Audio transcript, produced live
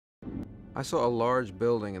I saw a large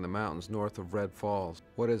building in the mountains north of Red Falls.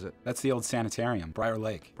 What is it? That's the old sanitarium, Briar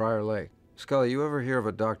Lake. Briar Lake. Scully, you ever hear of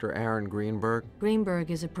a Dr. Aaron Greenberg?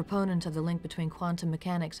 Greenberg is a proponent of the link between quantum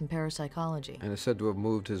mechanics and parapsychology. And is said to have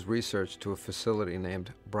moved his research to a facility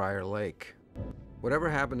named Briar Lake. Whatever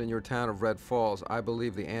happened in your town of Red Falls, I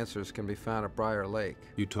believe the answers can be found at Briar Lake.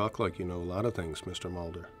 You talk like you know a lot of things, Mr.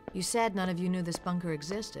 Mulder. You said none of you knew this bunker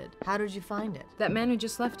existed. How did you find it? That man who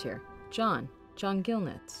just left here, John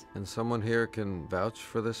Gilnitz. And someone here can vouch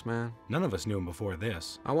for this man? None of us knew him before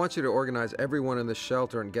this. I want you to organize everyone in the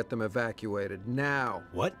shelter and get them evacuated, now.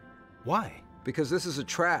 What? Why? Because this is a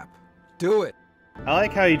trap. Do it. I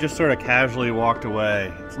like how he just sort of casually walked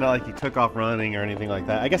away. It's not like he took off running or anything like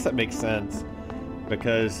that. I guess that makes sense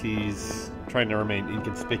because he's trying to remain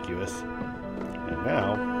inconspicuous. And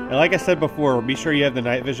now, and like I said before, be sure you have the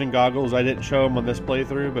night vision goggles. I didn't show them on this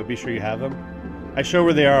playthrough, but be sure you have them. I show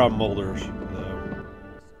where they are on Mulder's.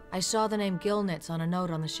 I saw the name Gilnitz on a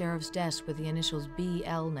note on the sheriff's desk with the initials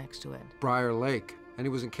BL next to it. Briar Lake. And he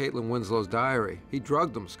was in Caitlin Winslow's diary. He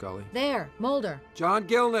drugged them, Scully. There, Mulder. John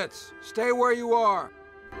Gilnitz, stay where you are.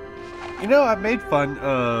 You know, I've made fun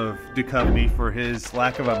of Duchovny for his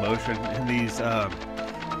lack of emotion in these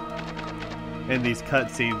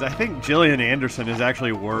cutscenes. I think Gillian Anderson is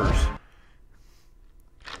actually worse.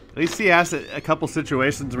 At least he has a couple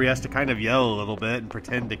situations where he has to kind of yell a little bit and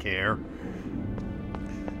pretend to care.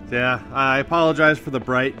 Yeah, I apologize for the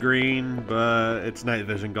bright green, but it's night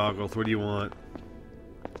vision goggles. What do you want?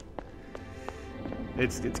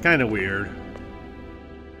 It's kind of weird.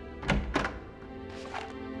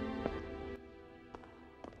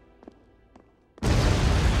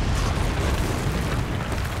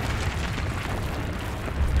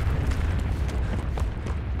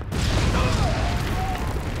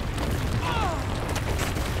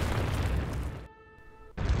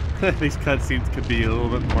 These cutscenes could be a little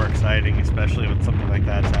bit more exciting, especially when something like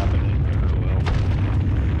that's happening. Oh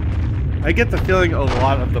well. I get the feeling a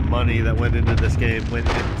lot of the money that went into this game went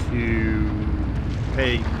into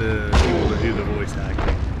paying the people to do the voice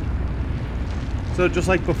acting. So just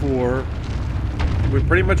like before, we're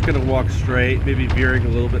pretty much going to walk straight, maybe veering a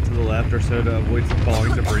little bit to the left or so to avoid some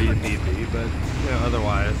falling debris if need be, but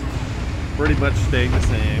otherwise, pretty much staying the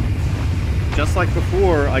same. Just like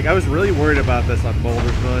before, like I was really worried about this on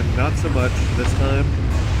Mulder's Run, not so much this time.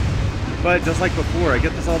 But just like before, I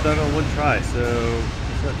get this all done on one try, so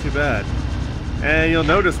it's not too bad. And you'll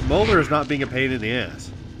notice Mulder is not being a pain in the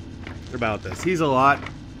ass about this. This is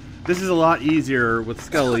a lot easier with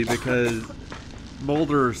Scully because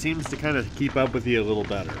Mulder seems to kind of keep up with you a little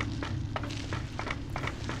better.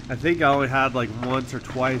 I think I only had like once or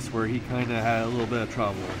twice where he kind of had a little bit of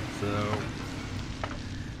trouble, so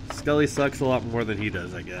Scully sucks a lot more than he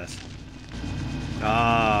does, I guess.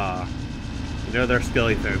 Ah. You know they're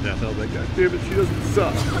Scully fans now. They'll be like, God damn it, she doesn't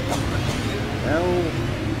suck. Well,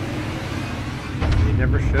 they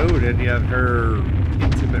never showed any of her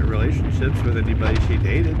intimate relationships with anybody she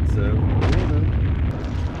dated, so, I don't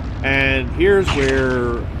know. And here's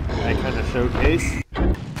where I kind of showcase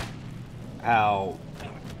how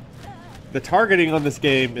the targeting on this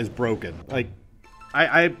game is broken. Like,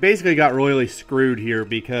 I basically got royally screwed here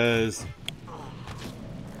because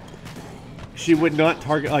she would not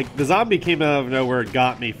target, like, the zombie came out of nowhere and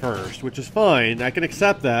got me first, which is fine, I can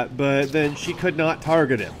accept that, but then she could not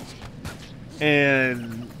target him.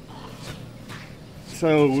 And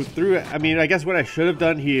so I guess what I should have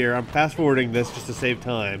done here, I'm fast forwarding this just to save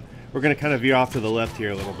time, we're going to kind of veer off to the left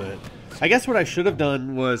here a little bit. I guess what I should have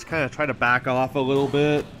done was kind of try to back off a little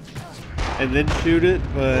bit and then shoot it,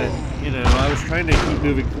 but, I was trying to keep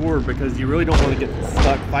moving forward because you really don't want to get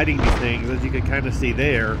stuck fighting these things, as you can kind of see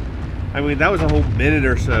there. I mean, that was a whole minute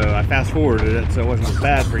or so. I fast-forwarded it, so it wasn't as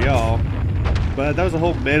bad for y'all. But that was a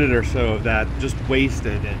whole minute or so of that just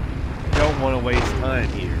wasted, and you don't want to waste time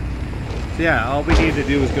here. So yeah, all we need to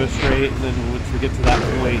do is go straight, and then once we get to that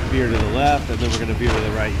point, veer to the left, and then we're going to veer to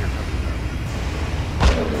the right here.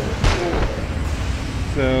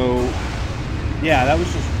 So yeah, that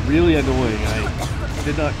was just really annoying. I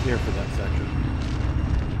did not care for that section.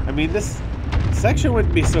 I mean, this section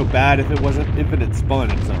wouldn't be so bad if it wasn't infinite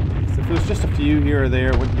spawning zombies. If it was just a few here or there,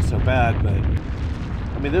 it wouldn't be so bad, but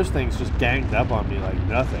I mean, those things just ganged up on me like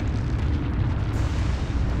nothing.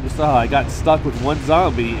 You saw I got stuck with one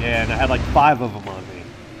zombie and I had like 5 of them on me.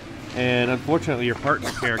 And unfortunately, your partner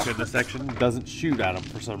character in this section doesn't shoot at them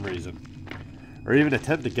for some reason. Or even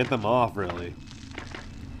attempt to get them off, really.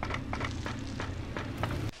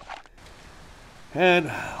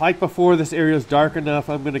 And like before, this area is dark enough,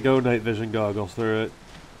 I'm going to go night vision goggles through it.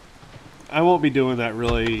 I won't be doing that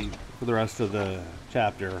really for the rest of the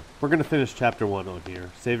chapter. We're going to finish chapter 1 on here.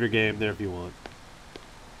 Save your game there if you want.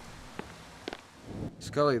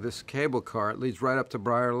 Scully, this cable car, it leads right up to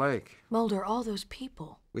Briar Lake. Mulder, all those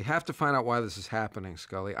people. We have to find out why this is happening,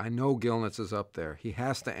 Scully. I know Gilnitz is up there. He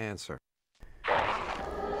has to answer.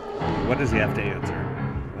 What does he have to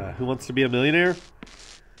answer? Who wants to be a millionaire?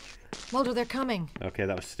 Mulder, they're coming. Okay,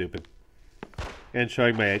 that was stupid. And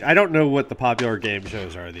showing my age. I don't know what the popular game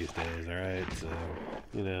shows are these days, alright? So,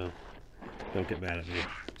 you know, don't get mad at me.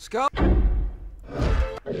 Scully!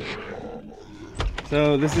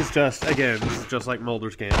 So this is just, again, this is just like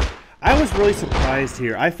Mulder's game. I was really surprised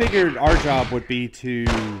here. I figured our job would be to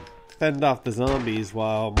fend off the zombies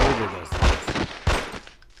while Mulder does this.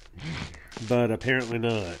 But apparently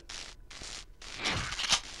not.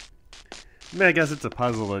 I mean, I guess it's a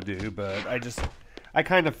puzzle to do, but I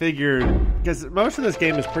kind of figured, because most of this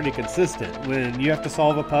game is pretty consistent. When you have to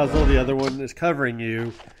solve a puzzle, the other one is covering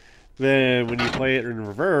you. Then when you play it in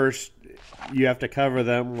reverse, you have to cover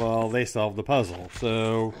them while they solve the puzzle.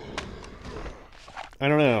 So, I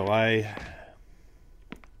don't know. I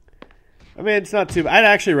mean, it's not too... I'd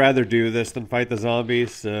actually rather do this than fight the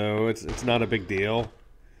zombies, so it's not a big deal.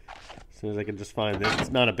 As soon as I can just find this,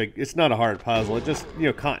 it's not a hard puzzle. It just, you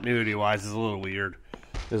know, continuity-wise is a little weird,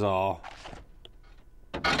 is all.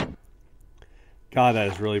 God, that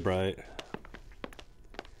is really bright.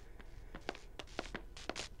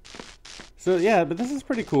 So yeah, but this is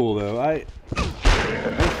pretty cool though. I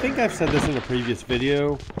think I've said this in a previous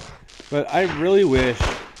video, but I really wish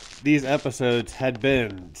these episodes had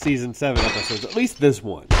been Season 7 episodes, at least this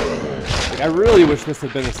one. Like, I really wish this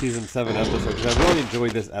had been a Season 7 episode, because I really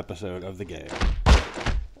enjoyed this episode of the game.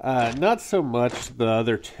 Not so much the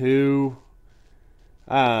other two.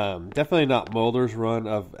 Definitely not Mulder's run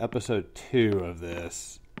of episode 2 of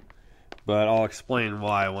this, but I'll explain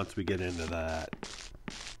why once we get into that.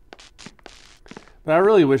 But I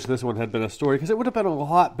really wish this one had been a story, because it would have been a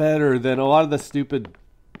lot better than a lot of the stupid...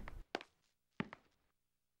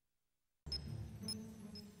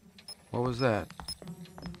 What was that?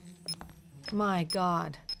 My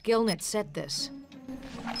God. Gilnitz set this.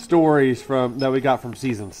 stories that we got from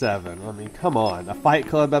Season 7. I mean, come on. A Fight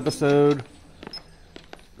Club episode...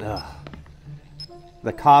 Ugh.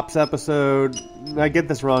 The Cops episode, I get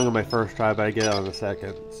this wrong on my first try, but I get it on the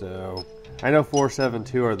second. So, I know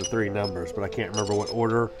 472 are the 3 numbers, but I can't remember what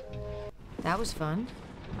order. That was fun.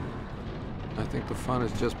 I think the fun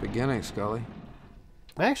is just beginning, Scully.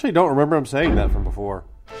 I actually don't remember him saying that from before.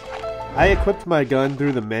 I equipped my gun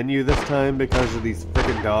through the menu this time because of these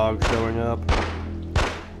freaking dogs showing up.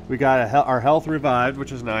 We got our health revived,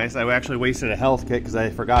 which is nice. I actually wasted a health kit because I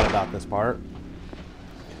forgot about this part.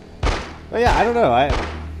 But yeah, I don't know.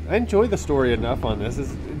 I enjoy the story enough on this.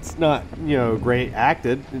 It's not, you know, great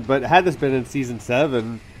acted, but had this been in Season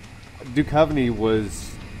 7, Duchovny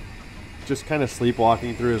was just kind of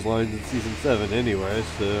sleepwalking through his lines in Season 7 anyway,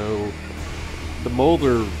 so the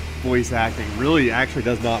Mulder voice acting really actually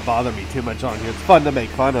does not bother me too much on here. It's fun to make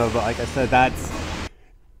fun of, but like I said, that's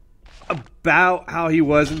about how he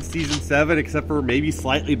was in Season 7, except for maybe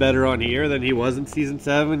slightly better on here than he was in Season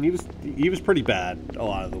 7. He was pretty bad a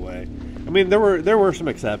lot of the way. I mean, there were some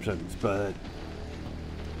exceptions, but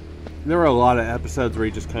there were a lot of episodes where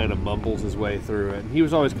he just kind of mumbles his way through it. And he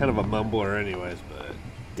was always kind of a mumbler anyways, but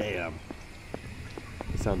damn.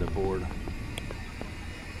 He sounded bored.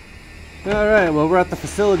 Alright, well, we're at the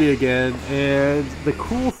facility again, and the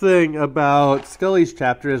cool thing about Scully's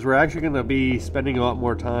chapter is we're actually going to be spending a lot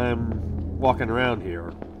more time walking around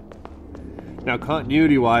here. Now,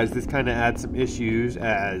 continuity-wise, this kind of adds some issues,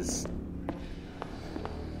 as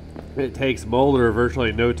it takes Mulder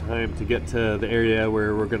virtually no time to get to the area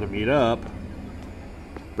where we're going to meet up,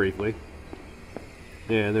 briefly.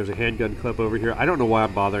 And there's a handgun clip over here. I don't know why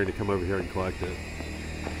I'm bothering to come over here and collect it.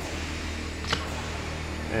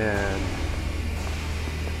 And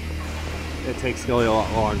it takes Scully a lot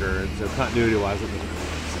longer, and so continuity-wise it doesn't really make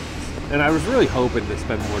sense. And I was really hoping to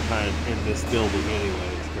spend more time in this building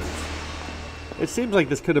anyways, because it seems like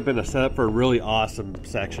this could have been a setup for a really awesome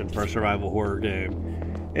section for a survival horror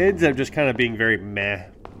game. It ends up just kind of being very meh.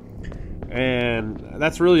 And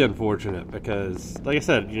that's really unfortunate, because, like I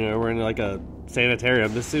said, you know, we're in like a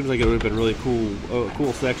sanitarium. This seems like it would have been really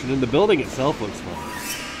cool section, and the building itself looks fun.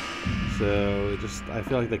 So, I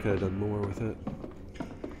feel like they could have done more with it.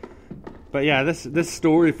 But yeah, this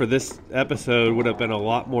story for this episode would have been a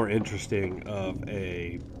lot more interesting of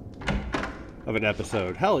an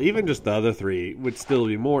episode. Hell, even just the other 3 would still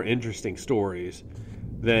be more interesting stories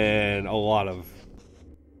than a lot of...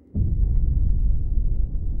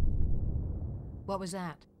 What was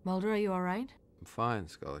that? Mulder, are you all right? I'm fine,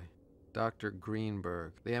 Scully. Dr.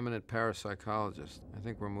 Greenberg, the eminent parapsychologist. I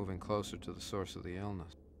think we're moving closer to the source of the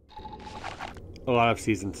illness. A lot of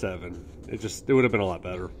season 7. It would have been a lot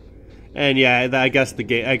better. And yeah, I guess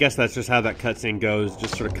that's just how that cutscene goes.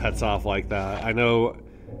 Just sort of cuts off like that. I know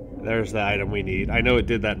there's the item we need. I know it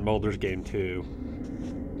did that in Mulder's game too.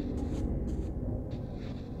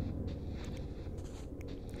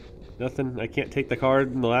 Nothing. I can't take the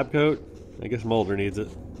card in the lab coat. I guess Mulder needs it.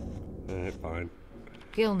 Alright, fine.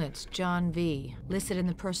 Gilnitz, John V., listed in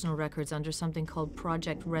the personal records under something called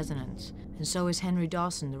Project Resonance. And so is Henry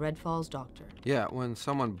Dawson, the Red Falls doctor. Yeah, when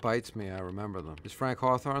someone bites me, I remember them. Is Frank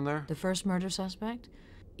Hawthorne there? The first murder suspect?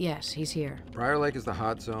 Yes, he's here. Briar Lake is the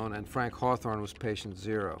hot zone, and Frank Hawthorne was patient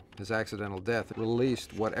 0. His accidental death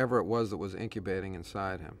released whatever it was that was incubating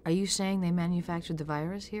inside him. Are you saying they manufactured the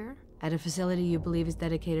virus here? At a facility you believe is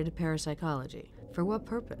dedicated to parapsychology? For what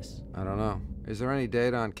purpose? I don't know. Is there any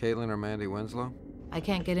data on Caitlin or Mandy Winslow? I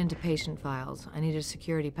can't get into patient files. I need a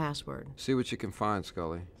security password. See what you can find,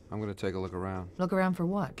 Scully. I'm going to take a look around. Look around for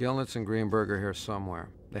what? Gilnitz and Greenberg are here somewhere.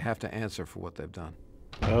 They have to answer for what they've done.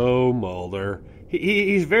 Oh, Mulder.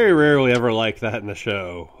 He's very rarely ever like that in the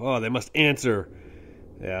show. Oh, they must answer.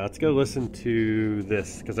 Yeah, let's go listen to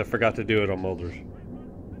this, because I forgot to do it on Mulder's.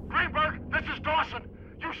 Greenberg, this is Dawson.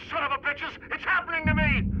 You son of a bitches, it's happening to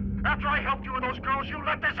me. After I helped you with those girls, you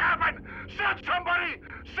let this happen. Send somebody.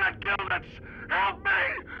 Send Gilnitz. Help me.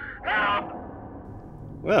 Help.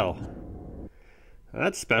 Well,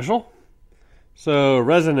 that's special. So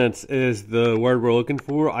resonance is the word we're looking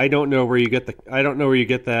for. I don't know where you get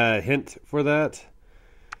the hint for that.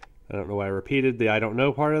 I don't know why I repeated the I don't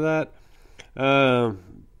know part of that.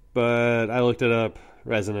 But I looked it up.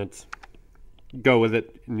 Resonance. Go with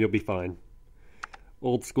it and you'll be fine.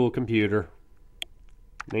 Old school computer.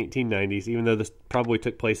 1990s, even though this probably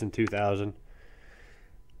took place in 2000.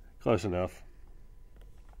 Close enough.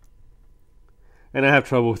 And I have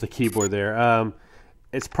trouble with the keyboard there.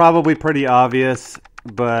 It's probably pretty obvious,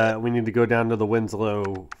 but we need to go down to the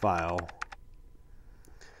Winslow file.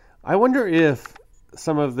 I wonder if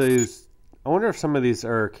some of these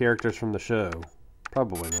are characters from the show.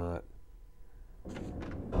 Probably not.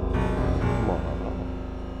 Come on.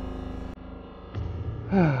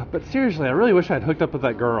 But seriously, I really wish I'd hooked up with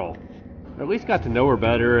that girl. Or at least got to know her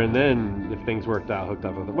better, and then, if things worked out, hooked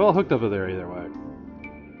up with her. Well, hooked up with her either way.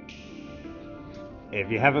 If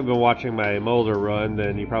you haven't been watching my Mulder run,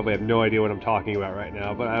 then you probably have no idea what I'm talking about right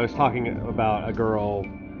now. But I was talking about a girl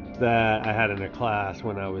that I had in a class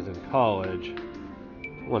when I was in college,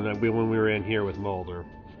 when we were in here with Mulder.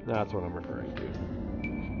 That's what I'm referring to.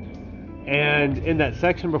 And in that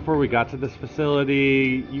section before we got to this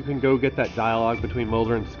facility, you can go get that dialogue between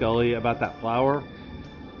Mulder and Scully about that flower.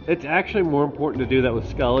 It's actually more important to do that with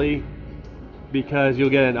Scully, because you'll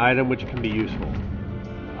get an item which can be useful.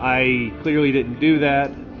 I clearly didn't do that,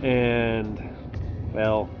 and,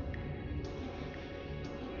 well,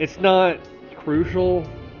 it's not crucial,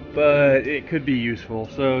 but it could be useful,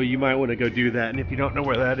 so you might want to go do that, and if you don't know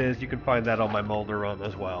where that is, you can find that on my Mulder run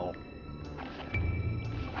as well.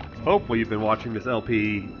 Hopefully you've been watching this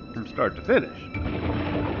LP from start to finish.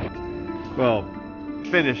 Well,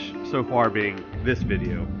 finish so far being this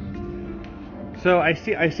video. So I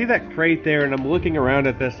see that crate there, and I'm looking around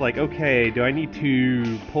at this like, okay, do I need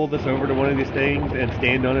to pull this over to one of these things and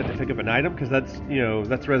stand on it to pick up an item? Because that's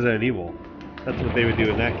Resident Evil. That's what they would do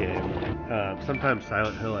in that game. Sometimes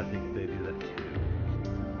Silent Hill, I think they do that too.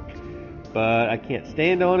 But I can't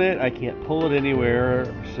stand on it, I can't pull it anywhere,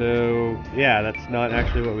 so yeah, that's not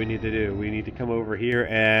actually what we need to do. We need to come over here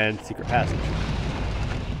and secret passage.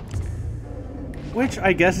 Which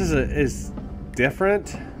I guess is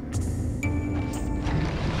different.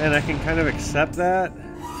 And I can kind of accept that.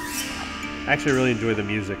 I actually really enjoy the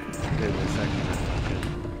music in this section.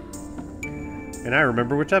 And I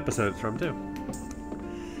remember which episode it's from, too.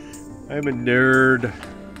 I'm a nerd.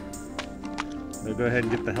 I'll go ahead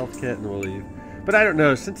and get the health kit and we'll leave. But I don't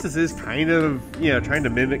know, since this is kind of, trying to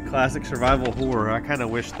mimic classic survival horror, I kind of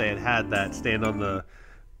wish they had that stand on the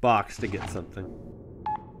box to get something.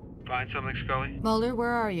 Find something, Scully? Mulder,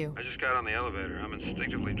 where are you? I just got on the elevator. I'm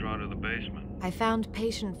instinctively drawn to the basement. I found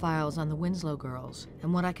patient files on the Winslow girls,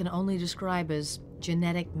 and what I can only describe as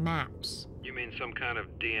genetic maps. You mean some kind of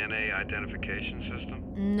DNA identification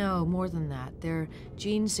system? No, more than that. Their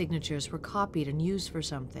gene signatures were copied and used for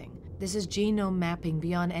something. This is genome mapping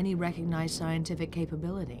beyond any recognized scientific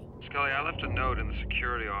capability. Scully, I left a note in the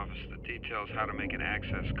security office that details how to make an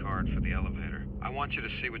access card for the elevator. I want you to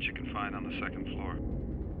see what you can find on the second floor.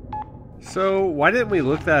 So, why didn't we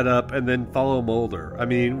look that up and then follow Mulder? I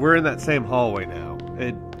mean, we're in that same hallway now.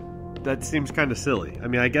 that seems kind of silly. I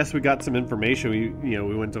mean, I guess we got some information we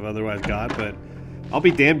wouldn't have otherwise got, but I'll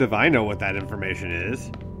be damned if I know what that information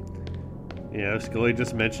is. You know, Scully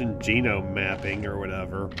just mentioned genome mapping or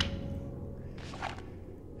whatever.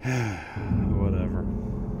 Whatever.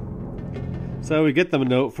 So we get the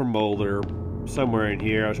note from Mulder somewhere in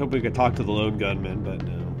here. I was hoping we could talk to the lone gunman, but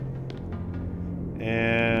no.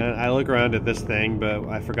 And I look around at this thing, but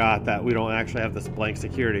I forgot that we don't actually have this blank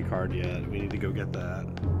security card yet. We need to go get that.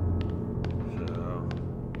 So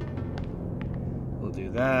we'll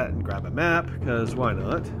do that and grab a map, because why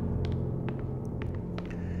not?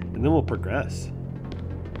 And then we'll progress.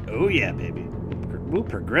 Oh yeah, baby. We'll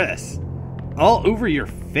progress. All over your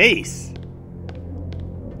face.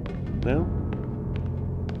 No?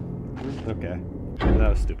 Okay. That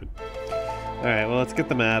was stupid. Alright, well, let's get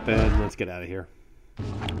the map and let's get out of here.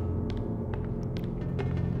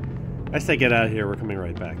 I say get out of here, we're coming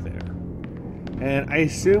right back there. And I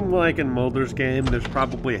assume, like in Mulder's game, there's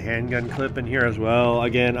probably a handgun clip in here as well.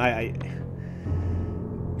 Again, I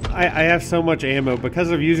have so much ammo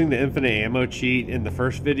because of using the infinite ammo cheat in the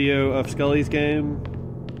first video of Scully's game.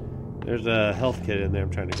 There's a health kit in there I'm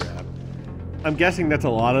trying to grab. I'm guessing that's a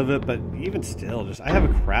lot of it, but even still, just I have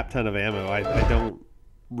a crap ton of ammo. I don't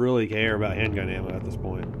really care about handgun ammo at this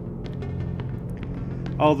point.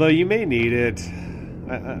 Although you may need it.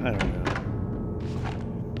 I don't know.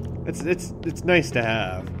 It's nice to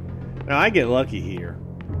have. Now I get lucky here.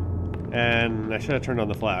 And I should have turned on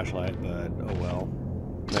the flashlight, but oh well.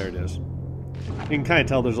 There it is. You can kind of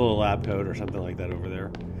tell there's a little lab coat or something like that over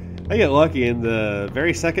there. I get lucky in the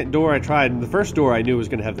very second door I tried, and the first door I knew was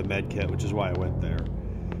going to have the med kit, which is why I went there.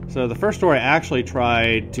 So the first door I actually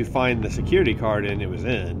tried to find the security card in, it was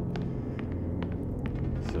in.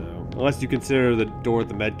 So, unless you consider the door with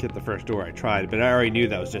the med kit the first door I tried, but I already knew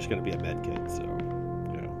that was just going to be a med kit, so,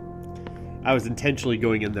 you know. I was intentionally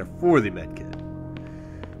going in there for the med kit.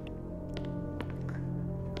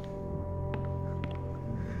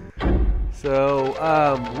 So,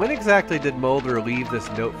 when exactly did Mulder leave this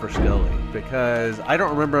note for Scully? Because I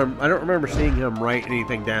don't remember seeing him write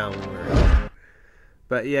anything down.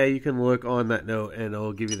 But yeah, you can look on that note and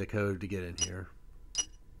it'll give you the code to get in here.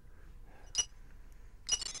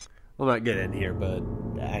 Well, not get in here, but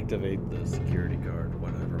activate the security card,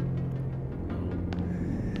 whatever.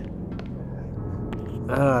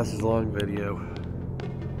 This is a long video.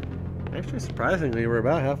 Actually, surprisingly, we're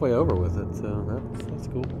about halfway over with it, so that's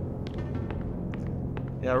cool.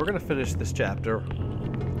 Yeah, we're going to finish this chapter.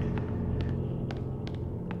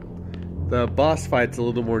 The boss fight's a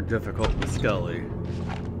little more difficult with Scully.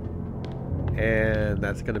 And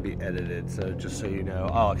that's going to be edited, so just so you know.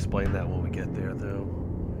 I'll explain that when we get there, though.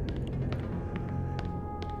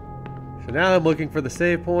 So now I'm looking for the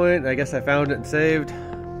save point. I guess I found it and saved.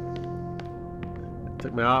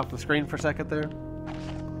 Took me off the screen for a second there.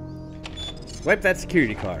 Swipe that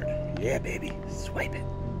security card. Yeah, baby. Swipe it.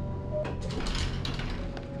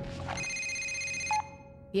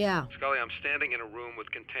 Yeah. Scully, I'm standing in a room with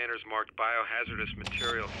containers marked biohazardous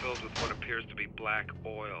material filled with what appears to be black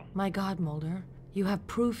oil. My God, Mulder. You have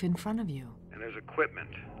proof in front of you. And there's equipment.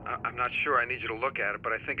 I'm not sure I need you to look at it,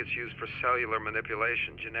 but I think it's used for cellular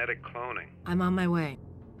manipulation, genetic cloning. I'm on my way.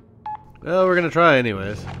 Well, we're going to try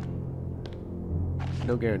anyways.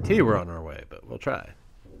 No guarantee we're on our way, but we'll try.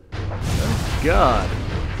 Oh, God.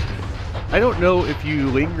 I don't know if you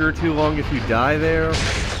linger too long if you die there.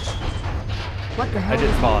 What the hell? I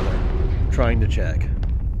didn't bother trying to check.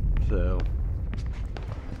 So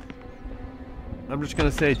I'm just going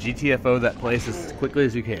to say GTFO that place as quickly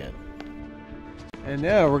as you can. And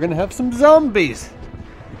now we're going to have some zombies.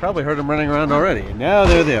 You probably heard them running around already. And now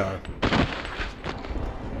there they are.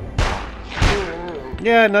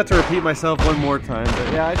 Yeah, not to repeat myself one more time,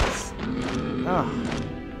 but yeah,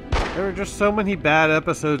 there were just so many bad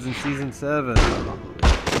episodes in Season 7.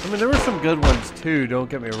 I mean, there were some good ones too, don't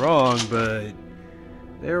get me wrong, but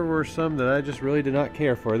there were some that I just really did not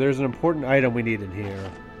care for. There's an important item we need in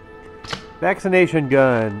here. Vaccination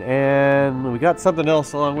gun, and we got something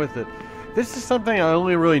else along with it. This is something I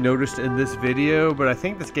only really noticed in this video, but I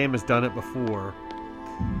think this game has done it before.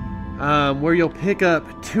 Where you'll pick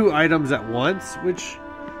up 2 items at once, which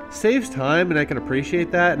saves time, and I can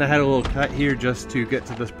appreciate that. And I had a little cut here just to get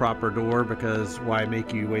to this proper door, because why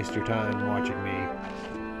make you waste your time watching me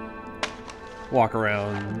walk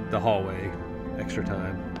around the hallway extra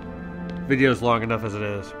time? Video's long enough as it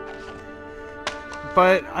is.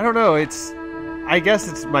 But I don't know, I guess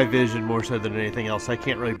it's my vision more so than anything else. I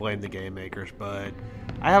can't really blame the game makers, but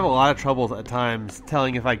I have a lot of trouble at times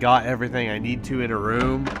telling if I got everything I need to in a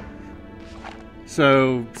room.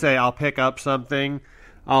 So say I'll pick up something,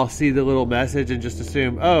 I'll see the little message and just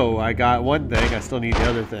assume, oh, I got one thing, I still need the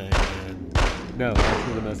other thing. And no,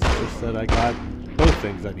 actually the message just said I got both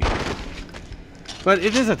things I needed. But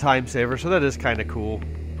it is a time saver, so that is kind of cool.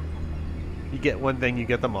 You get one thing, you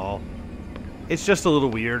get them all. It's just a little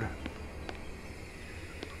weird.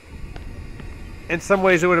 In some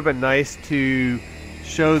ways, it would have been nice to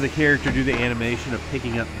show the character do the animation of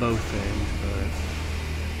picking up both things,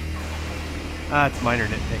 but it's minor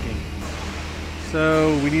nitpicking.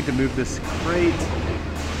 So we need to move this crate,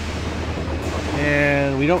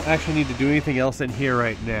 and we don't actually need to do anything else in here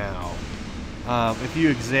right now. If you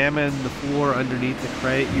examine the floor underneath the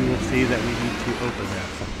crate, you will see that we need to open that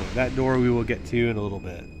something. That door we will get to in a little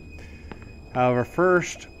bit. However,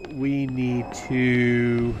 first we need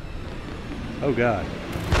to... Oh god.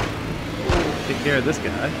 Take care of this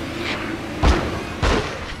guy.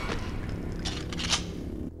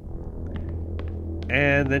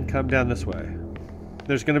 And then come down this way.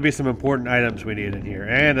 There's going to be some important items we need in here.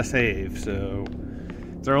 And a save, so...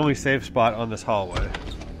 It's our only safe spot on this hallway.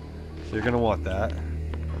 So you're going to want that.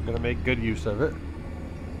 I'm going to make good use of it.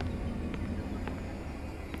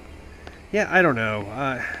 Yeah, I don't know.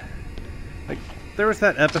 Like, there was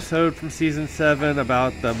that episode from Season 7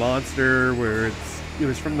 about the monster where it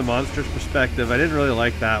was from the monster's perspective. I didn't really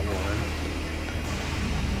like that one.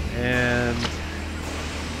 And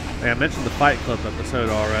like I mentioned the Fight Club episode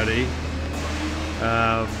already.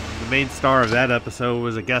 The main star of that episode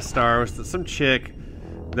was a guest star. It was some chick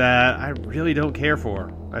that I really don't care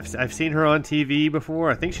for. I've seen her on TV before.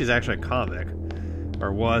 I think she's actually a comic.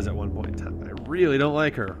 Or was at one point in time. I really don't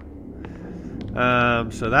like her.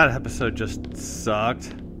 So that episode just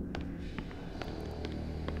sucked.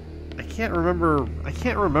 I can't remember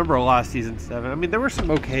a lot of Season 7. I mean, there were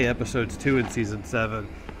some okay episodes too in Season 7.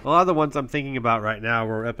 A lot of the ones I'm thinking about right now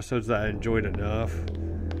were episodes that I enjoyed enough.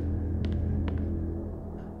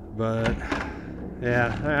 But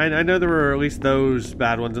yeah, I know there were at least those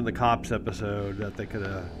bad ones in the Cops episode that they could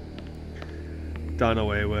have done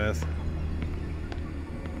away with.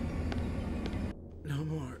 No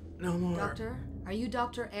more. Doctor, are you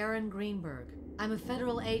Dr. Aaron Greenberg? I'm a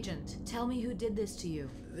federal agent. Tell me who did this to you.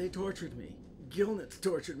 They tortured me. Gilnitz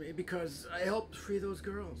tortured me because I helped free those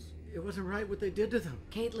girls. It wasn't right what they did to them.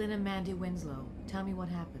 Caitlin and Mandy Winslow. Tell me what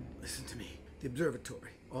happened. Listen to me. The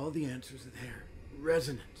observatory. All the answers are there.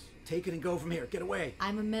 Resonance. Take it and go from here. Get away.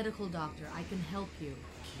 I'm a medical doctor. I can help you.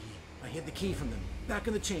 Key. I hid the key from them. Back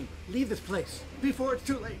in the chamber. Leave this place before it's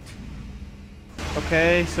too late.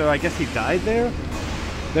 Okay, so I guess he died there?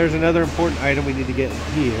 There's another important item we need to get in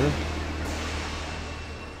here.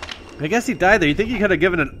 I guess he died there. You think he could have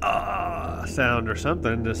given an sound or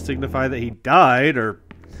something to signify that he died or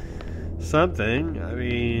something. I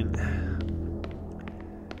mean...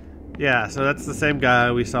 Yeah, so that's the same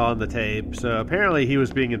guy we saw on the tape. So apparently he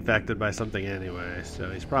was being infected by something anyway. So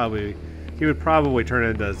he would probably turn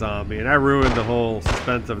into a zombie. And I ruined the whole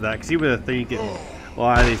suspense of that because he would have think in a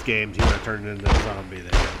lot of these games he would have turned into a zombie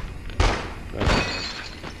there.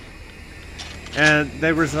 And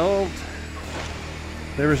they resolved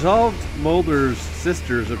Mulder's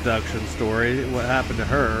sister's abduction story, what happened to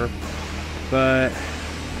her, but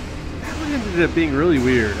that one ended up being really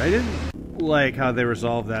weird. I didn't like how they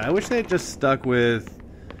resolved that. I wish they had just stuck with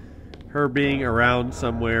her being around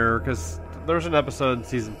somewhere, because there was an episode in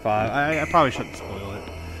Season 5. I probably shouldn't spoil it,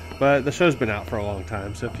 but the show's been out for a long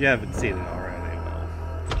time, so if you haven't seen it already, well...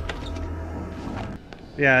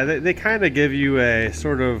 Yeah, they kind of give you a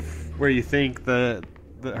sort of where you think that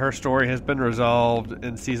her story has been resolved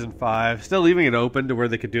in Season 5. Still leaving it open to where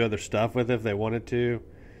they could do other stuff with it if they wanted to.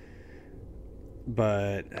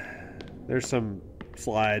 But there's some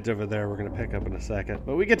slides over there we're going to pick up in a second.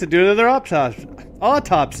 But we get to do another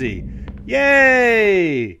autopsy.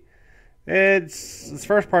 Yay! This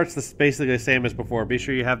first part's basically the same as before. Be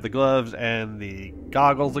sure you have the gloves and the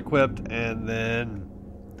goggles equipped, and then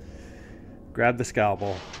grab the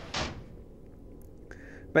scalpel.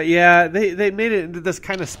 But yeah, they made it into this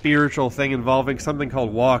kind of spiritual thing involving something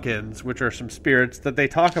called walk-ins, which are some spirits that they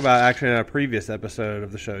talk about actually in a previous episode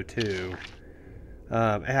of the show too.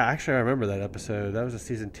 Yeah, actually I remember that episode. That was a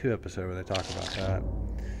Season 2 episode where they talk about that.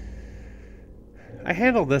 I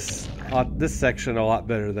handled this section a lot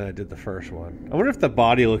better than I did the first one. I wonder if the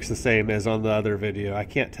body looks the same as on the other video. I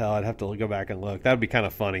can't tell. I'd have to go back and look. That would be kind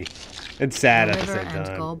of funny and sad at the same time.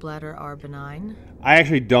 Liver and gallbladder are benign. I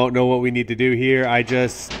actually don't know what we need to do here. I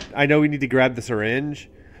know we need to grab the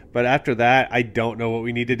syringe, but after that, I don't know what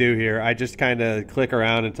we need to do here. I just kind of click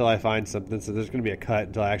around until I find something, so there's going to be a cut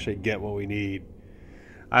until I actually get what we need.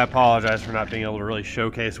 I apologize for not being able to really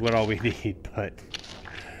showcase what all we need, but...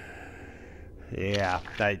 Yeah,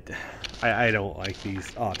 I don't like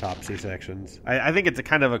these autopsy sections. I think it's a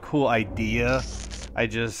kind of a cool idea. I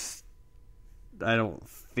don't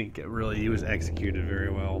think it really was executed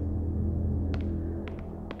very well.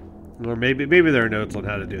 Or maybe there are notes on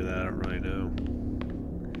how to do that. I don't really know.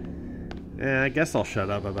 Yeah, I guess I'll shut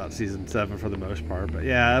up about season 7 for the most part. But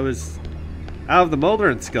yeah, it was out of the Mulder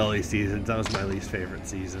and Scully seasons, that was my least favorite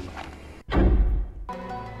season.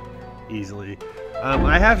 Easily.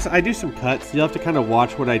 I do some cuts. You'll have to kind of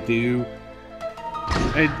watch what I do.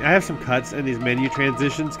 I have some cuts in these menu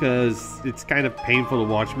transitions because it's kind of painful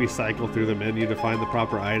to watch me cycle through the menu to find the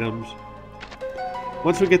proper items.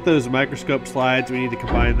 Once we get those microscope slides, we need to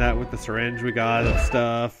combine that with the syringe we got and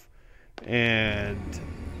stuff. And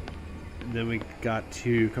then we got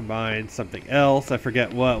to combine something else. I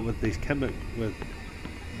forget what with these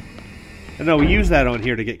no, we use that on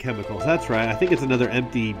here to get chemicals. That's right. I think it's another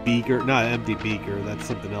empty beaker. Not an empty beaker. That's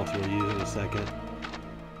something else we'll use in a second.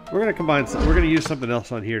 We're gonna combine. We're gonna use something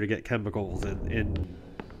else on here to get chemicals in.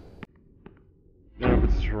 I don't know if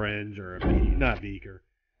it's a syringe or not a beaker,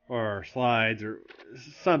 or slides or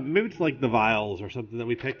some. Maybe it's like the vials or something that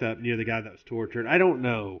we picked up near the guy that was tortured. I don't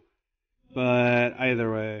know, but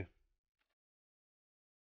either way,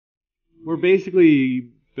 we're basically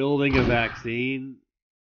building a vaccine,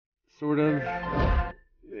 sort of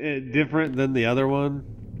different than the other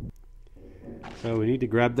one. So we need to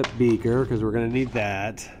grab the beaker because we're gonna need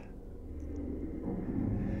that.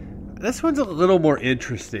 This one's a little more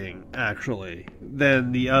interesting, actually,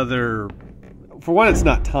 than the other. For one, it's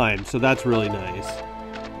not timed, so that's really nice.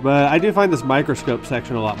 But I do find this microscope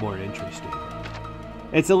section a lot more interesting.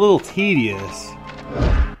 It's a little tedious.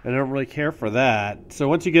 I don't really care for that. So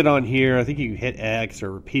once you get on here, I think you can hit X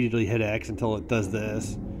or repeatedly hit X until it does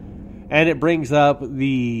this. And it brings up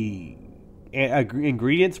the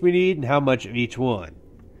ingredients we need and how much of each one.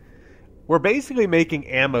 We're basically making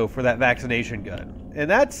ammo for that vaccination gun. And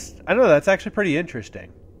that's actually pretty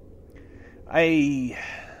interesting. I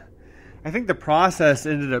think the process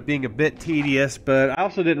ended up being a bit tedious, but I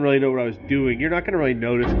also didn't really know what I was doing. You're not going to really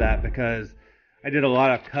notice that because I did a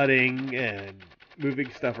lot of cutting and moving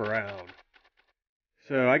stuff around.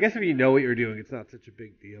 So I guess if you know what you're doing, it's not such a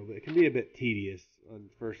big deal, but it can be a bit tedious on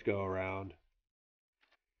the first go around.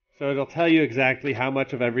 So it'll tell you exactly how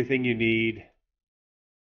much of everything you need.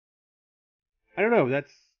 I don't know,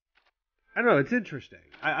 it's interesting.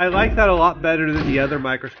 I like that a lot better than the other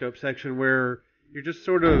microscope section where you're just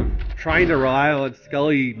sort of trying to rely on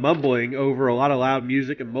Scully mumbling over a lot of loud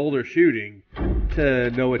music and Mulder shooting to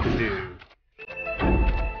know what to do.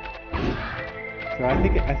 So I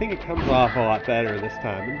think it comes off a lot better this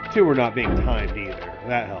time. And 2, we're not being timed either.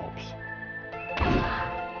 That helps.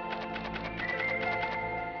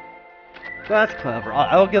 So that's clever.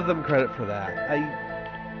 I'll give them credit for that.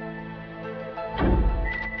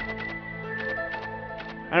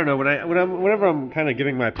 I don't know, whenever I'm kind of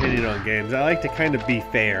giving my opinion on games, I like to kind of be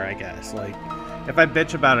fair, I guess. Like, if I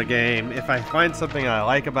bitch about a game, if I find something I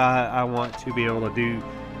like about it, I want to be able to do,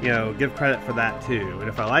 give credit for that too. And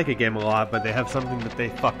if I like a game a lot, but they have something that they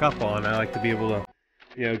fuck up on, I like to be able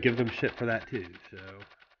to, give them shit for that too, so.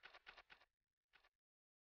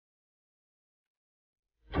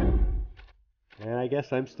 And I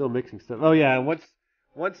guess I'm still mixing stuff. Oh yeah, and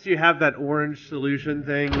once you have that orange solution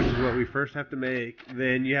thing, which is what we first have to make,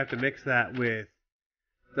 then you have to mix that with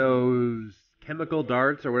those chemical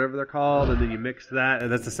darts or whatever they're called, and then you mix that,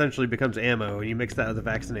 and that essentially becomes ammo, and you mix that with a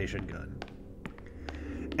vaccination gun.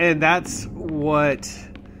 And that's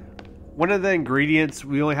one of the ingredients,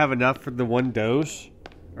 we only have enough for the 1 dose,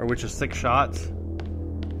 or which is 6 shots.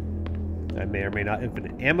 I may or may not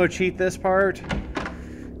infinite ammo cheat this part.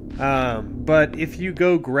 But if you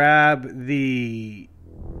go grab the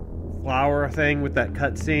flower thing with that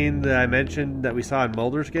cutscene that I mentioned that we saw in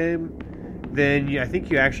Mulder's game, then I think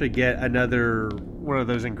you actually get another one of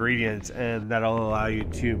those ingredients, and that'll allow you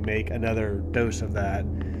to make another dose of that,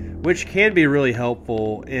 which can be really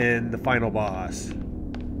helpful in the final boss.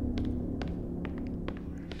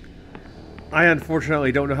 I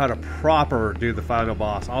unfortunately don't know how to proper do the final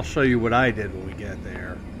boss. I'll show you what I did when we get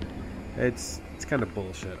there. It's kind of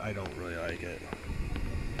bullshit. I don't really like it.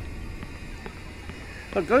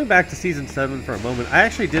 But going back to Season 7 for a moment, I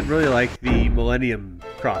actually did really like the Millennium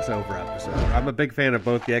crossover episode. I'm a big fan of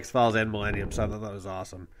both the X-Files and Millennium, so I thought that was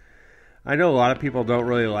awesome. I know a lot of people don't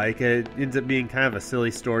really like it. It ends up being kind of a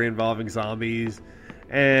silly story involving zombies.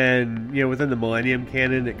 And, within the Millennium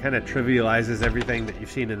canon, it kind of trivializes everything that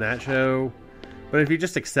you've seen in that show. But if you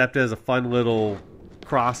just accept it as a fun little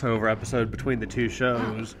crossover episode between the two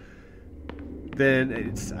shows,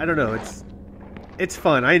 then it's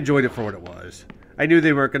fun. I enjoyed it for what it was. I knew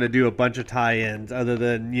they weren't going to do a bunch of tie-ins other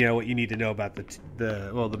than, you know, what you need to know about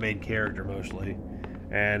the main character mostly.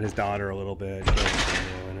 And his daughter a little bit.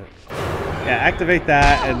 Yeah, activate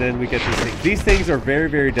that, and then we get these things. These things are very,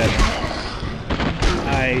 very deadly.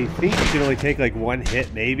 I think you can only take like one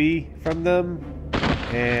hit maybe from them,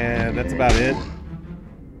 and that's about it.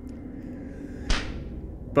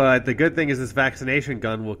 But the good thing is this vaccination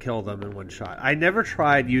gun will kill them in one shot. I never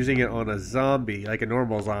tried using it on a zombie, like a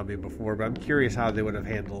normal zombie before, but I'm curious how they would have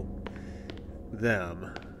handled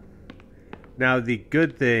them. Now, the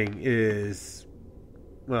good thing is,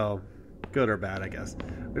 well, good or bad, I guess.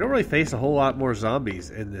 We don't really face a whole lot more zombies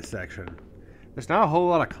in this section. There's not a whole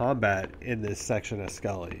lot of combat in this section of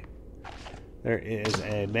Scully. There is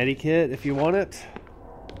a medikit if you want it.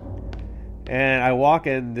 And I walk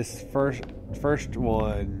in this first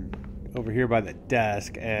one over here by the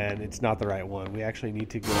desk, and it's not the right one. We actually need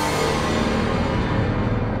to go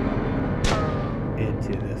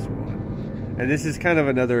into this one. And this is kind of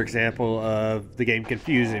another example of the game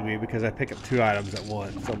confusing me because I pick up 2 items at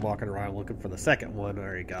once. So I'm walking around looking for the second one. I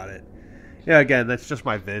already got it. Yeah, again, that's just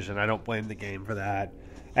my vision. I don't blame the game for that.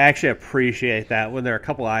 I actually appreciate that when there are a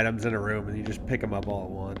couple items in a room and you just pick them up all at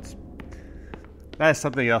once. That's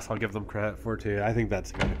something else I'll give them credit for, too. I think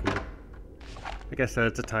that's kind of cool. Like I said,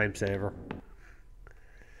 it's a time saver.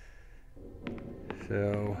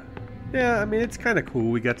 So, yeah, I mean, it's kind of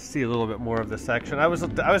cool. We got to see a little bit more of this section. I was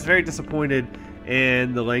very disappointed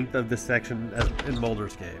in the length of this section in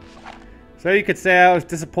Mulder's game. So you could say I was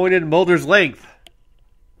disappointed in Mulder's length.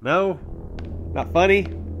 No? Not funny?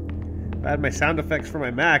 If I had my sound effects for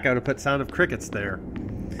my Mac, I would have put sound of crickets there.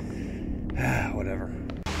 Whatever.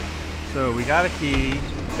 So we got a key,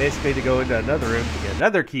 basically to go into another room, to get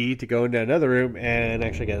another key, to go into another room, and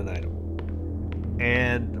actually get an item.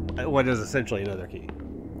 And what is essentially another key.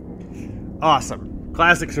 Awesome.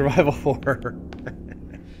 Classic survival horror.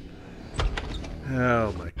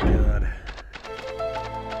 Oh my god.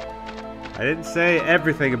 I didn't say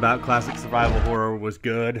everything about classic survival horror was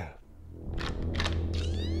good.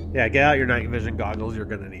 Yeah, get out your night vision goggles, you're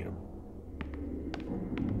gonna need them.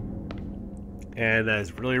 And that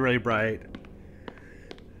is really, really bright.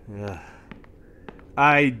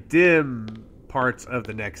 I dim parts of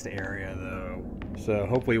the next area, though. So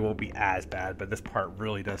hopefully it won't be as bad, but this part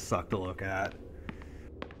really does suck to look at.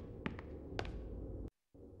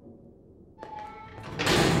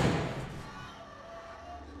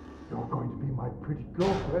 You're going to be my pretty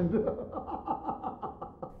girlfriend.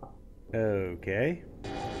 Okay.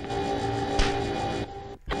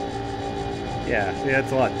 Yeah, see,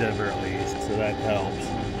 that's a lot dimmer at least, so that helps.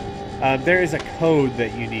 There is a code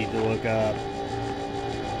that you need to look up.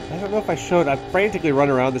 I don't know if I showed. I've frantically run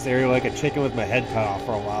around this area like a chicken with my head cut off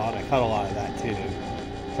for a while, and I cut a lot of that too.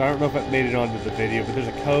 So I don't know if it made it onto the video, but there's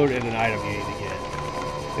a code and an item you need to get.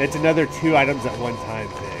 And it's another 2 items at one time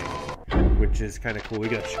thing, which is kind of cool. We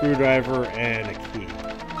got a screwdriver and a key.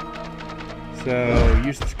 So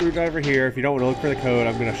use the screwdriver here. If you don't want to look for the code,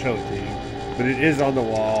 I'm going to show it to you. But it is on the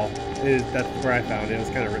wall. That's where I found it. It was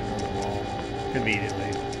kind of written on the wall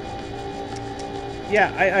conveniently.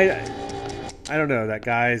 Yeah, I don't know. That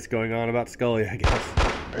guy's going on about Scully, I guess.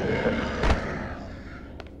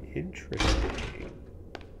 Interesting.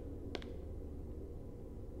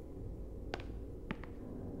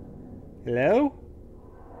 Hello?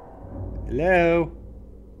 Hello?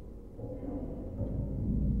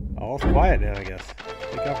 All's quiet now, I guess.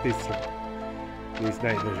 Take off these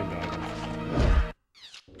night vision goggles.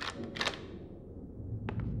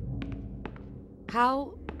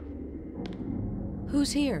 How?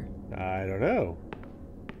 Who's here? I don't know.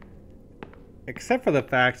 Except for the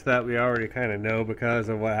fact that we already kind of know because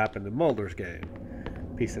of what happened in Mulder's game.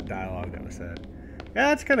 Piece of dialogue that was said. Yeah,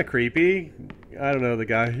 that's kind of creepy. I don't know, the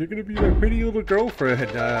guy, you're going to be my pretty little girlfriend.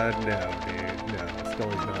 No, dude. No,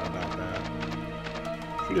 Scully's not about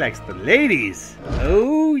that. She likes the ladies.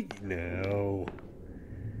 Oh, no.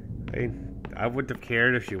 I mean, I wouldn't have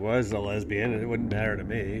cared if she was a lesbian. It wouldn't matter to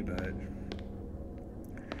me, but...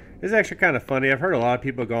 It's actually kind of funny. I've heard a lot of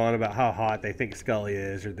people go on about how hot they think Scully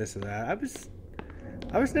is or this and that.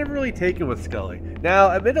 I was never really taken with Scully.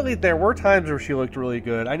 Now, admittedly, there were times where she looked really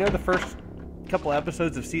good. I know the first couple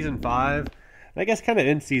episodes of Season 5, and I guess kind of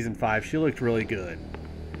in Season 5, she looked really good.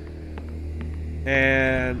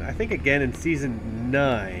 And I think again in Season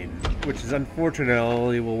 9, which is unfortunate, I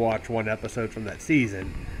only will watch 1 episode from that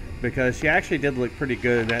season, because she actually did look pretty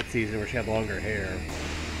good in that season where she had longer hair.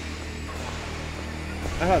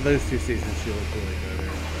 I thought those 2 seasons she looked really good.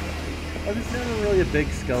 I was never really a big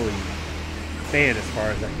Scully fan as far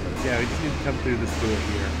as that goes. Yeah, we just need to come through this door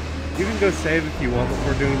here. You can go save if you want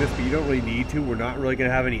before doing this, but you don't really need to. We're not really going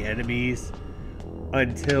to have any enemies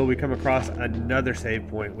until we come across another save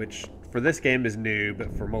point, which for this game is new,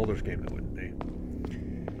 but for Mulder's game it wouldn't be.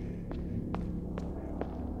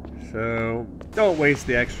 So, don't waste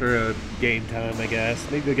the extra game time, I guess.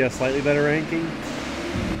 Maybe we'll get a slightly better ranking.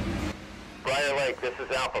 Briar Lake, this is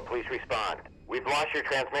Alpha. Please respond. We've lost your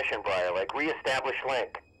transmission, Briar Lake. Re-establish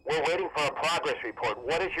link. We're waiting for a progress report.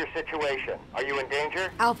 What is your situation? Are you in danger?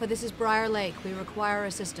 Alpha, this is Briar Lake. We require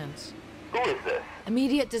assistance. Who is this?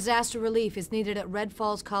 Immediate disaster relief is needed at Red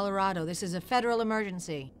Falls, Colorado. This is a federal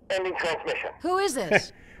emergency. Ending transmission. Who is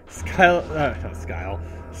this? Scully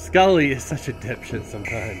is such a dipshit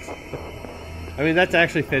sometimes. I mean, that's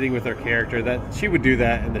actually fitting with her character. That she would do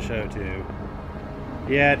that in the show too.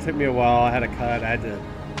 Yeah, it took me a while. I had a cut. I had to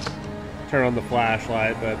turn on the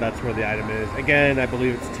flashlight, but that's where the item is. Again, I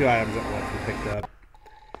believe it's 2 items at once we picked up,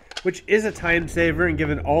 which is a time saver, and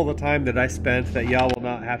given all the time that I spent that y'all will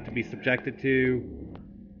not have to be subjected to,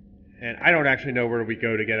 and I don't actually know where we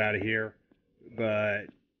go to get out of here, but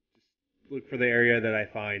look for the area that I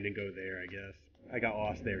find and go there, I guess. I got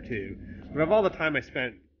lost there too. But of all the time I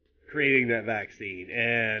spent creating that vaccine,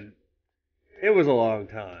 and it was a long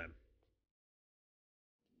time,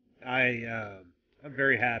 I'm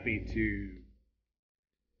very happy to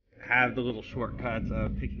have the little shortcuts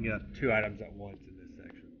of picking up 2 items at once in this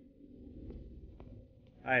section.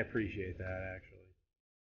 I appreciate that, actually.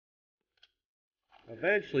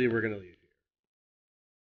 Eventually, we're going to leave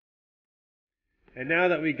here. And now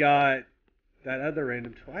that we got that other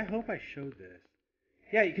random tool, I hope I showed this.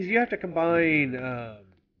 Yeah, because you have to combine 2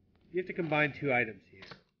 items here.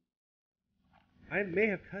 I may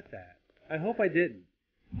have cut that. I hope I didn't.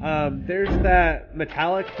 There's that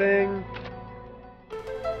metallic thing.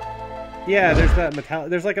 Yeah,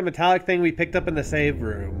 there's like a metallic thing we picked up in the save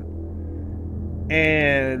room.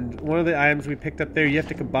 And one of the items we picked up there, you have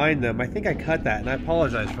to combine them. I think I cut that, and I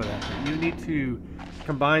apologize for that. But you need to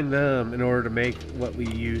combine them in order to make what we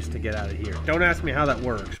use to get out of here. Don't ask me how that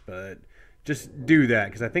works, but just do that,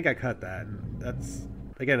 because I think I cut that. And that's,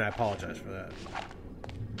 again, I apologize for that.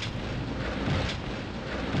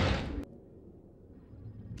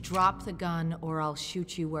 Drop the gun or I'll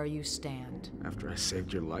shoot you where you stand. After I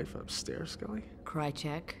saved your life upstairs, Scully?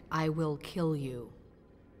 Krychek, I will kill you.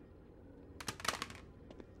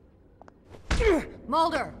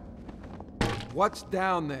 Mulder! What's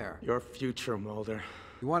down there? Your future, Mulder.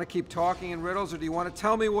 You want to keep talking in riddles, or do you want to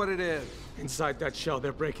tell me what it is? Inside that shell,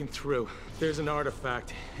 they're breaking through. There's an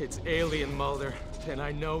artifact. It's alien, Mulder, and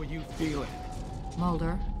I know you feel it.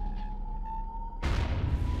 Mulder?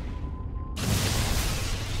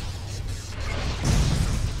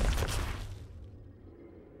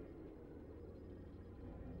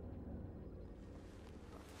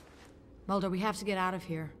 Mulder, we have to get out of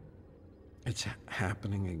here. It's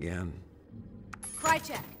happening again.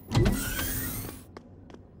 Krychek!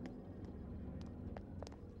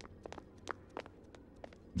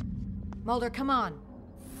 Mulder, come on.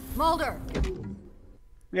 Mulder!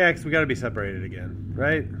 Yeah, because we got to be separated again,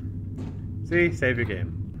 right? See? Save your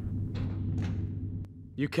game.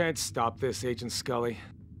 You can't stop this, Agent Scully.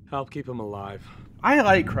 Help keep him alive. I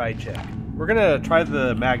like Krychek. We're going to try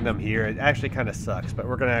the Magnum here. It actually kind of sucks, but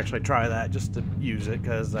we're going to actually try that just to use it,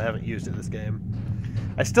 because I haven't used it this game.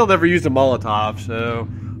 I still never used a Molotov, so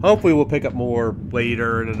hopefully we'll pick up more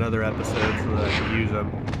later in another episode so that I can use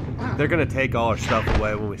them. They're going to take all our stuff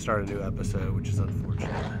away when we start a new episode, which is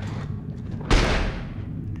unfortunate.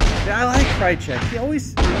 Yeah, I like Krychek. He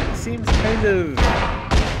always seems kind of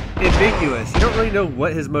ambiguous. You don't really know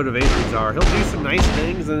what his motivations are. He'll do some nice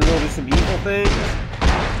things and then he'll do some evil things.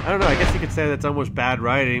 I don't know. I guess you could say that's almost bad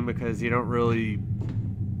writing because they don't really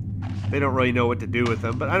know what to do with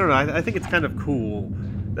him. But I don't know. I think it's kind of cool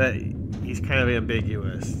that he's kind of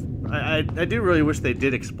ambiguous. I do really wish they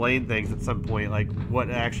did explain things at some point, like what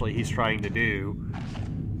actually he's trying to do.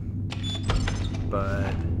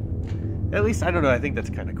 But at least, I don't know, I think that's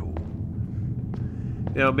kind of cool.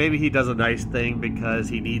 You know, maybe he does a nice thing because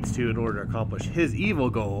he needs to in order to accomplish his evil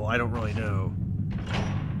goal. I don't really know.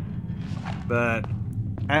 But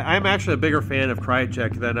I'm actually a bigger fan of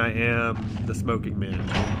Krychek than I am the Smoking Man.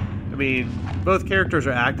 I mean, both characters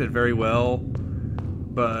are acted very well,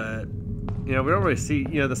 but you know, we don't really see,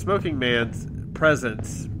 you know, the Smoking Man's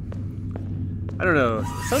presence. I don't know.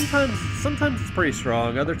 Sometimes it's pretty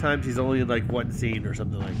strong. Other times he's only in like one scene or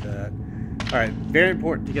something like that. All right, very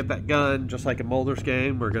important to get that gun. Just like in Mulder's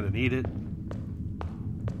game, we're gonna need it.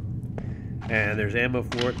 And there's ammo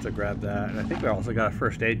for it, so grab that. And I think we also got a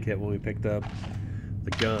first aid kit when we picked up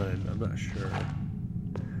the gun. I'm not sure.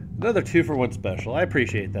 Another 2-for-1 special. I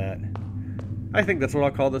appreciate that. I think that's what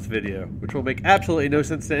I'll call this video, which will make absolutely no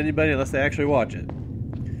sense to anybody unless they actually watch it.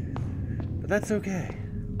 But that's okay.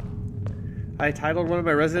 I titled one of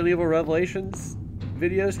my Resident Evil Revelations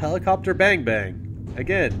videos Helicopter Bang Bang.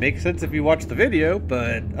 Again, makes sense if you watch the video,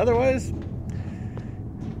 but otherwise,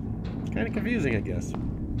 kind of confusing, I guess.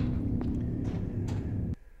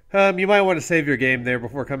 You might want to save your game there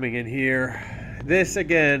before coming in here. This,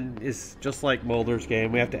 again, is just like Mulder's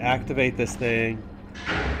game. We have to activate this thing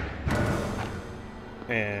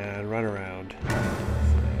and run around. So,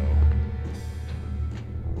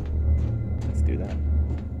 let's do that.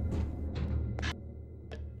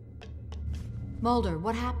 Mulder,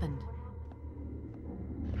 what happened?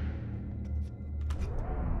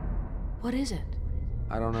 What is it?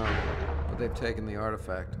 I don't know, but they've taken the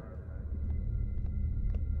artifact.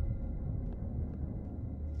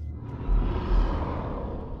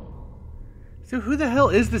 So who the hell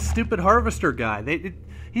is this stupid harvester guy?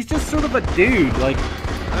 He's just sort of a dude. Like,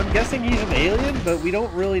 I'm guessing he's an alien, but we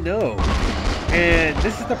don't really know. And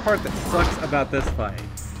this is the part that sucks about this fight.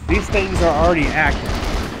 These things are already active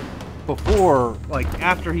before, like,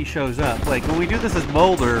 after he shows up. Like, when we do this as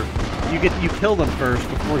Mulder, you kill them first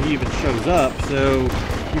before he even shows up, so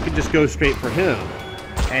you can just go straight for him.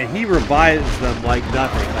 And he revives them like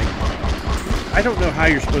nothing. Like, I don't know how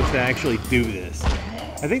you're supposed to actually do this.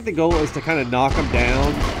 I think the goal is to kind of knock them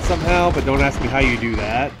down somehow, but don't ask me how you do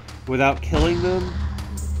that without killing them,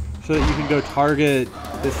 so that you can go target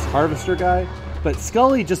this harvester guy. But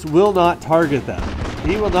Scully just will not target them.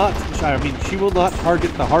 He will not, she will not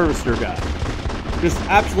target the harvester guy. Just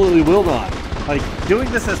absolutely will not. Like, doing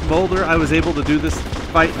this as Mulder, I was able to do this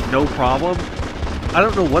fight no problem. I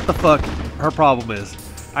don't know what the fuck her problem is.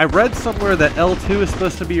 I read somewhere that L2 is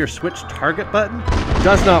supposed to be your switch target button.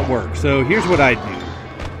 Does not work, so here's what I do.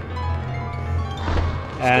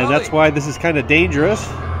 And Scully. that's why this is kind of dangerous.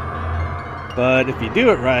 But if you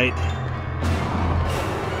do it right,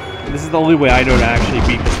 this is the only way I know to actually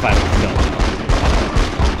beat this fight with Scully.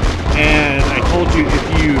 And I told you,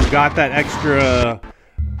 if you got that extra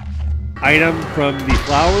item from the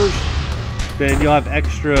flowers, then you'll have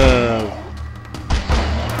extra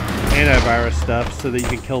antivirus stuff so that you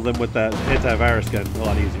can kill them with that antivirus gun a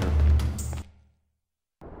lot easier.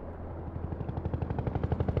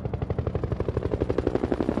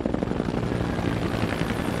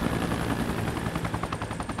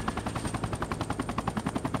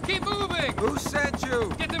 Keep moving! Who sent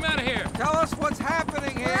you? Get them out of here! Tell us what's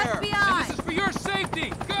happening here! And this is for your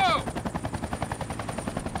safety! Go!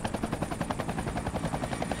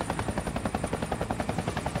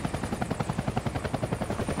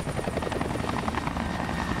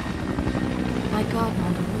 My God,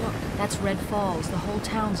 Mulder, look. That's Red Falls. The whole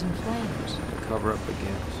town's in flames. The cover-up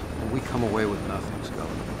begins, and we come away with nothing, Scully.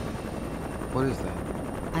 What is that?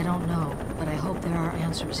 I don't know, but I hope there are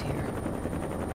answers here.